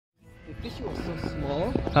fish was so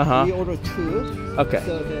small. Uh-huh. We ordered 2. Okay.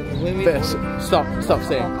 So then when we Stop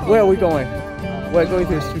saying. Where are we going? We're going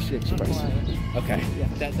to the Sushi Express. Okay.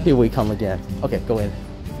 Here we come again. Okay, go in.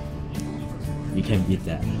 You can beat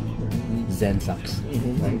that. Zen sucks.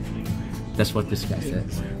 Right? That's what this guy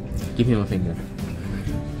says. Give him a finger.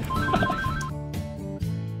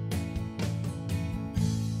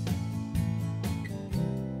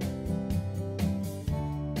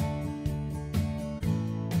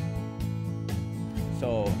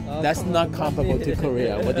 So that's not comparable to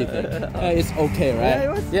Korea. What do you think? It's okay,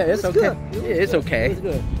 right? Yeah, it's okay. good. It's okay. It's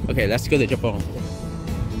good. Okay, let's go to Japan.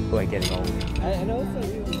 We're getting old. And also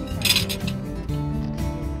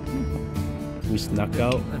We snuck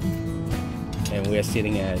out and we are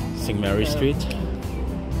sitting at St. Mary Street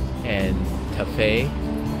and cafe.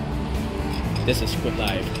 This is Good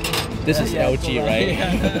Life. This is LG, right?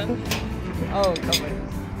 Oh, come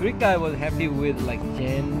on. Greek guy was happy with like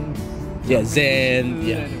Zen. Yeah, Zen. Food,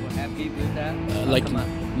 Yeah. and we're happy with that. Like come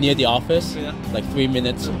on. near the office, Yeah. like 3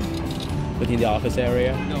 minutes within the office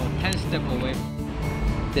area. No, 10 steps away.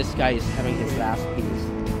 This guy is having his last piece.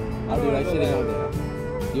 I'll be right sitting over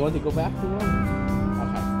there. You want to go back to one?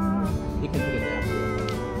 Okay. You can put it there.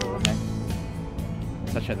 Okay.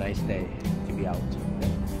 Such a nice day to be out.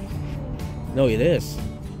 No, it is.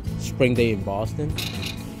 Spring day in Boston.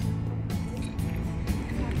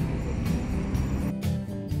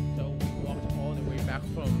 So we walked all the way back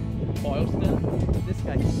from Boylston. This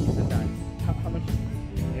guy is a nice. How much?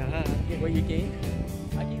 Yeah. What you gained?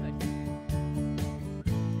 I gained like